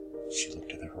She looked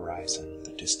to the horizon with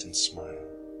a distant smile,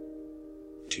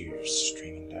 tears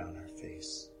streaming down her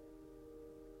face.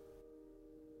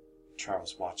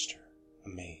 Charles watched her,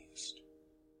 amazed.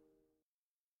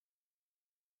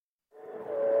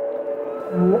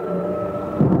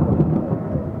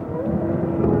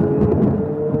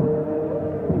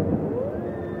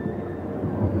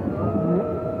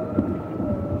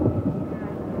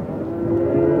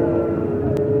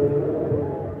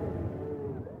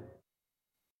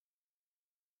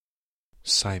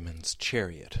 Simon's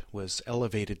chariot was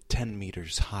elevated 10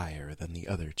 meters higher than the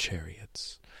other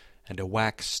chariots, and a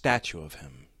wax statue of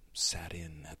him sat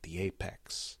in at the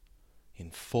apex,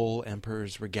 in full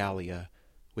emperor's regalia,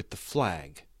 with the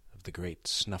flag of the great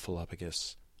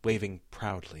Snuffleupagus waving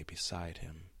proudly beside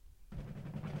him.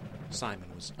 Simon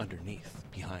was underneath,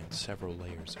 behind several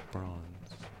layers of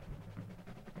bronze.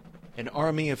 An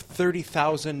army of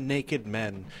 30,000 naked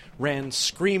men ran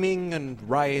screaming and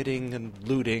rioting and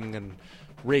looting and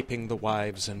raping the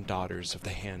wives and daughters of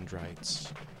the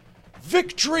handwrights.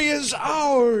 "Victory is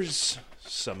ours!"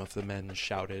 some of the men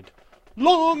shouted.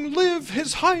 "Long live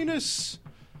His Highness!"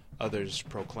 others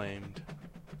proclaimed.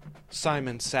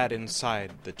 Simon sat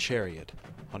inside the chariot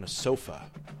on a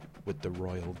sofa with the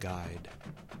royal guide.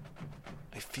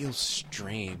 "I feel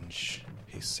strange,"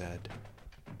 he said.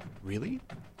 "Really?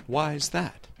 Why's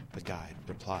that?" the guide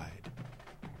replied.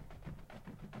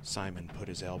 Simon put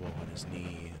his elbow on his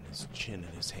knee and his chin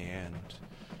in his hand,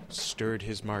 stirred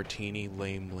his martini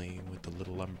lamely with the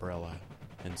little umbrella,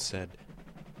 and said,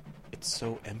 "It's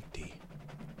so empty,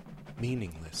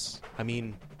 meaningless. I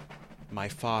mean, my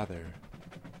father,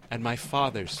 and my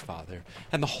father's father,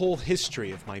 and the whole history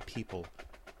of my people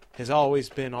has always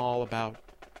been all about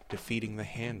defeating the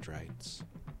handwrights.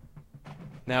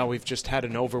 Now we've just had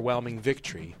an overwhelming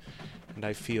victory, and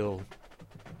I feel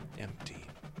empty.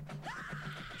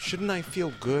 Shouldn't I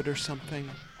feel good or something?"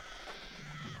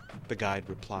 The guide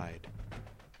replied,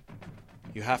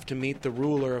 "You have to meet the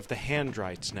ruler of the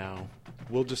handwrights now.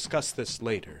 We'll discuss this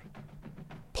later.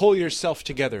 Pull yourself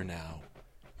together now.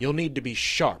 You'll need to be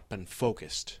sharp and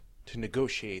focused to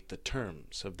negotiate the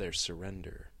terms of their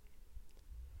surrender."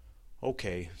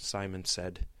 "Okay," Simon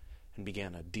said, and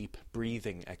began a deep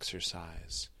breathing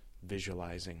exercise,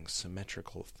 visualizing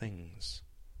symmetrical things.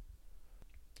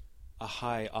 A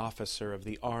high officer of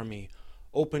the army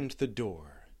opened the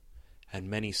door, and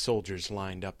many soldiers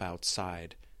lined up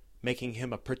outside, making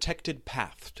him a protected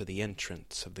path to the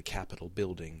entrance of the Capitol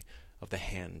building of the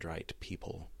handwrite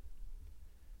people.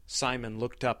 Simon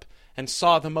looked up and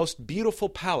saw the most beautiful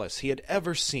palace he had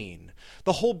ever seen.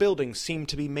 The whole building seemed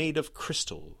to be made of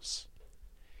crystals.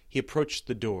 He approached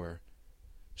the door,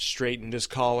 straightened his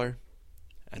collar,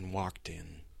 and walked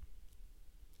in.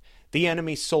 The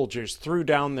enemy soldiers threw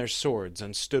down their swords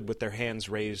and stood with their hands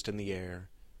raised in the air.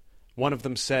 One of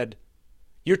them said,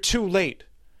 "You're too late.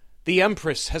 The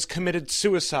Empress has committed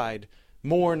suicide,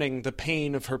 mourning the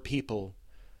pain of her people.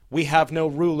 We have no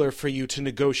ruler for you to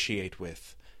negotiate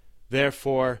with.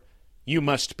 Therefore, you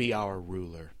must be our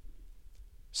ruler."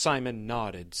 Simon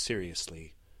nodded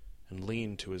seriously and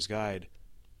leaned to his guide.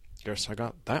 "Guess I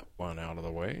got that one out of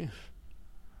the way."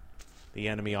 The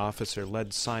enemy officer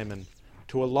led Simon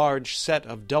to a large set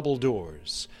of double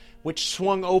doors, which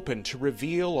swung open to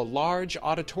reveal a large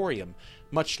auditorium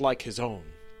much like his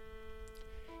own.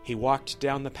 He walked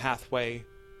down the pathway,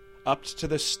 up to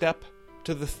the step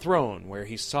to the throne, where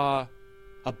he saw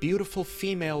a beautiful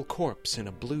female corpse in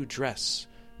a blue dress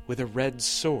with a red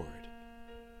sword.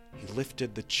 He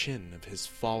lifted the chin of his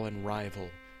fallen rival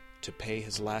to pay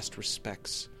his last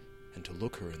respects and to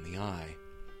look her in the eye.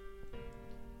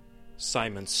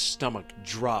 Simon's stomach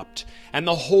dropped, and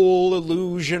the whole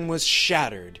illusion was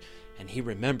shattered, and he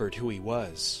remembered who he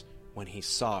was when he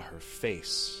saw her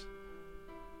face.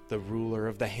 The ruler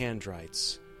of the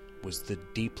handwrights was the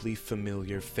deeply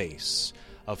familiar face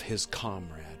of his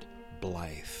comrade,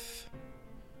 Blythe.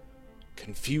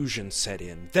 Confusion set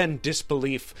in, then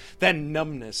disbelief, then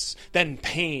numbness, then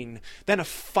pain, then a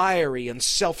fiery and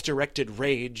self-directed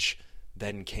rage.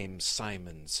 Then came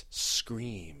Simon's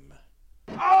scream.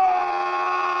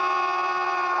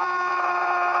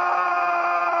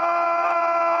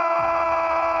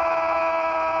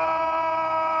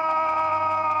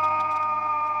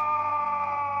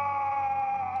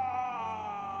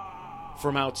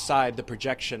 From outside the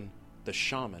projection, the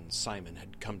shaman Simon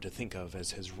had come to think of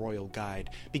as his royal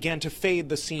guide began to fade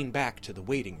the scene back to the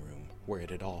waiting room where it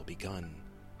had all begun.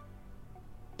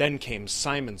 Then came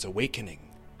Simon's awakening.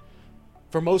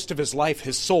 For most of his life,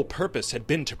 his sole purpose had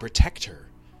been to protect her.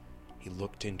 He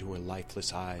looked into her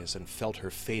lifeless eyes and felt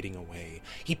her fading away.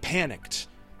 He panicked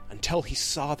until he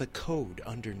saw the code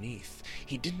underneath.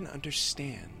 He didn't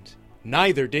understand.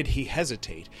 Neither did he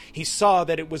hesitate. He saw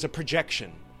that it was a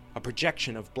projection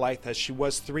of Blythe as she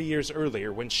was 3 years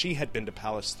earlier when she had been to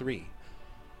Palace 3.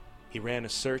 He ran a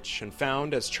search and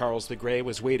found, as Charles the Grey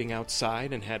was waiting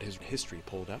outside and had his history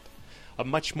pulled up, a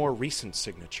much more recent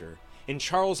signature. In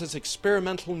Charles's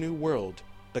experimental new world,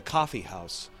 the coffee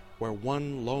house, where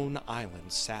one lone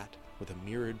island sat with a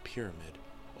mirrored pyramid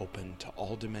open to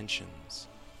all dimensions.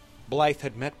 Blythe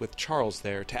had met with Charles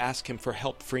there to ask him for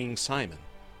help freeing Simon.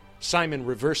 Simon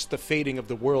reversed the fating of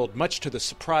the world, much to the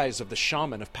surprise of the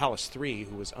shaman of Palace 3,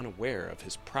 who was unaware of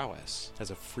his prowess as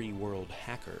a free world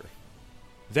hacker.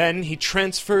 Then he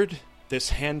transferred this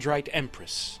Handrite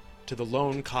Empress to the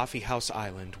lone coffeehouse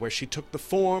island, where she took the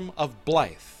form of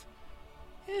Blythe,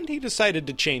 and he decided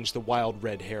to change the wild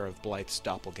red hair of Blythe's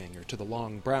doppelganger to the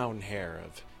long brown hair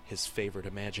of his favorite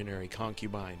imaginary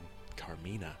concubine,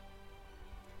 Carmina.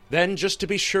 Then, just to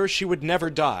be sure she would never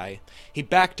die, he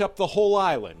backed up the whole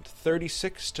island,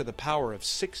 36 to the power of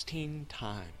 16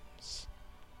 times.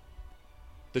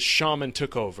 The shaman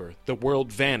took over. The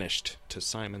world vanished to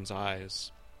Simon's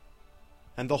eyes.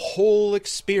 And the whole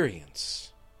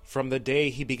experience, from the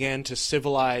day he began to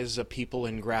civilize a people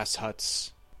in grass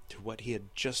huts to what he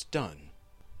had just done,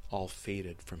 all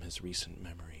faded from his recent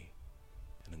memory.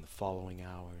 And in the following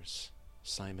hours,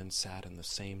 Simon sat in the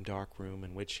same dark room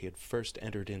in which he had first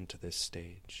entered into this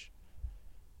stage.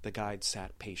 The guide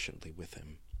sat patiently with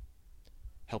him,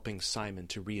 helping Simon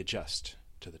to readjust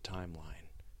to the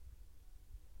timeline.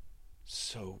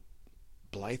 So,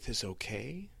 Blythe is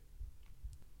okay?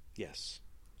 Yes,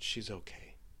 she's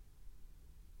okay.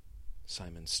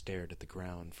 Simon stared at the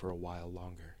ground for a while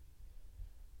longer.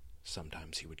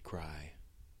 Sometimes he would cry,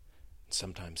 and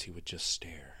sometimes he would just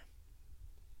stare.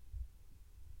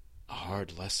 A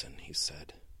hard lesson, he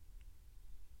said.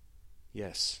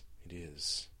 Yes, it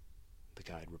is, the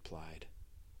guide replied.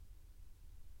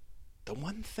 The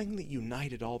one thing that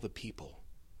united all the people,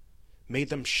 made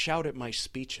them shout at my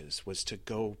speeches, was to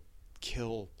go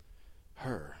kill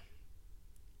her.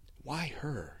 Why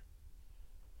her?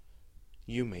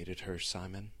 You made it her,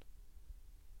 Simon.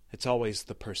 It's always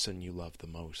the person you love the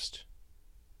most.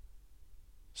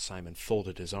 Simon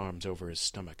folded his arms over his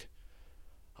stomach.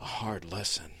 A hard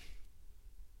lesson.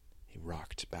 He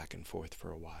rocked back and forth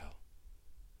for a while.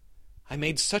 I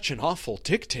made such an awful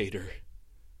dictator.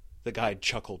 The guide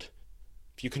chuckled.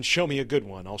 If you can show me a good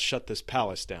one, I'll shut this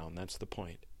palace down. That's the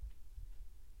point.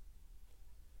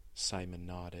 Simon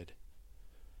nodded,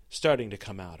 starting to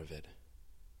come out of it.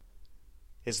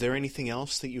 Is there anything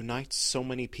else that unites so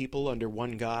many people under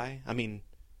one guy? I mean,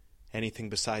 anything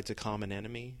besides a common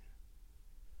enemy?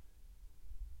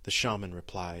 The shaman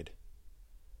replied,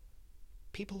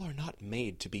 People are not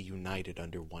made to be united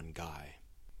under one guy.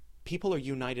 People are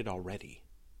united already.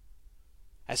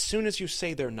 As soon as you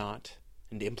say they're not,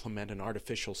 and implement an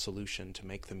artificial solution to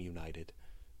make them united,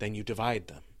 then you divide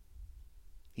them.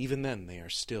 Even then they are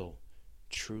still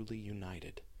truly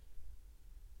united,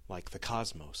 like the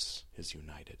cosmos is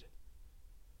united.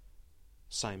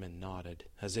 Simon nodded,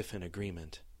 as if in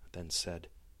agreement, then said,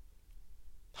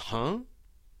 Huh?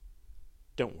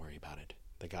 Don't worry about it,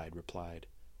 the guide replied.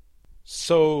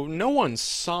 So no one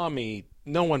saw me,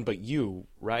 no one but you,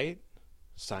 right?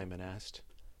 Simon asked.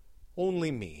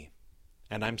 Only me,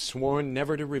 and I'm sworn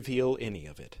never to reveal any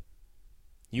of it.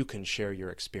 You can share your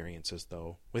experiences,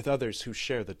 though, with others who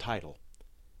share the title,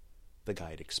 the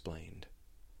guide explained.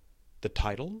 The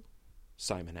title?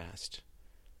 Simon asked.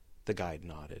 The guide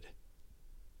nodded.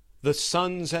 The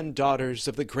sons and daughters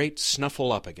of the great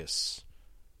Snuffleupagus.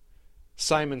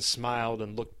 Simon smiled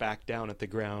and looked back down at the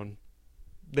ground.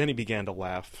 Then he began to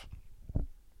laugh.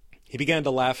 He began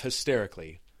to laugh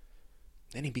hysterically.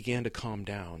 Then he began to calm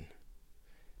down.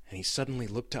 And he suddenly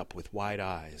looked up with wide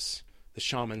eyes. The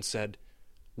shaman said,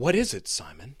 What is it,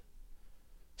 Simon?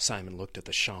 Simon looked at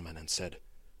the shaman and said,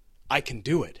 I can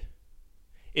do it.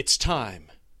 It's time.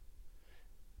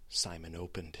 Simon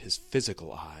opened his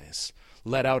physical eyes,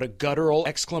 let out a guttural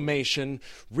exclamation,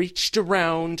 reached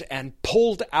around, and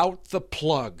pulled out the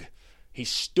plug. He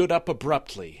stood up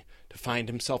abruptly to find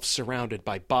himself surrounded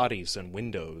by bodies and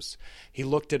windows. He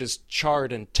looked at his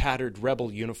charred and tattered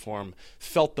rebel uniform,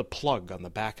 felt the plug on the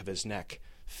back of his neck,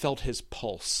 felt his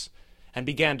pulse, and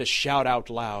began to shout out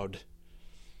loud,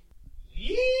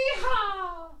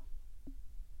 Yeehaw!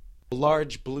 A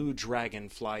large blue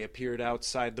dragonfly appeared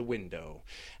outside the window,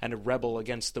 and a rebel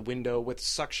against the window with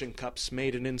suction cups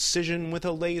made an incision with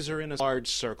a laser in a large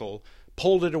circle,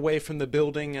 pulled it away from the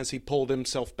building as he pulled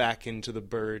himself back into the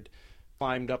bird,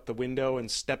 climbed up the window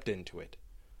and stepped into it.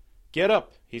 Get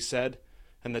up, he said.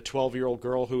 and the 12-year-old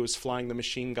girl who was flying the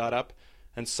machine got up,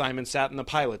 and Simon sat in the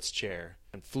pilot's chair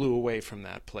and flew away from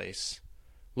that place,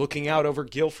 looking out over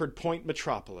Guilford Point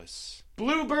metropolis.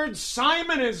 Bluebird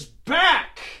Simon is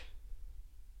back!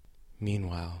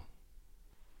 Meanwhile,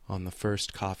 on the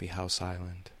first coffeehouse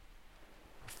island,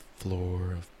 a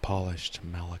floor of polished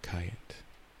malachite,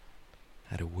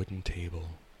 at a wooden table,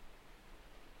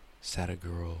 sat a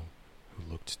girl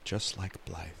who looked just like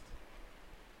Blythe.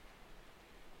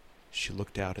 She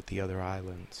looked out at the other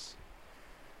islands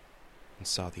and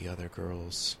saw the other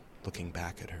girls looking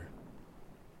back at her.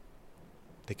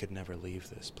 They could never leave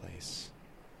this place,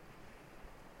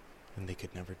 and they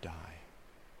could never die.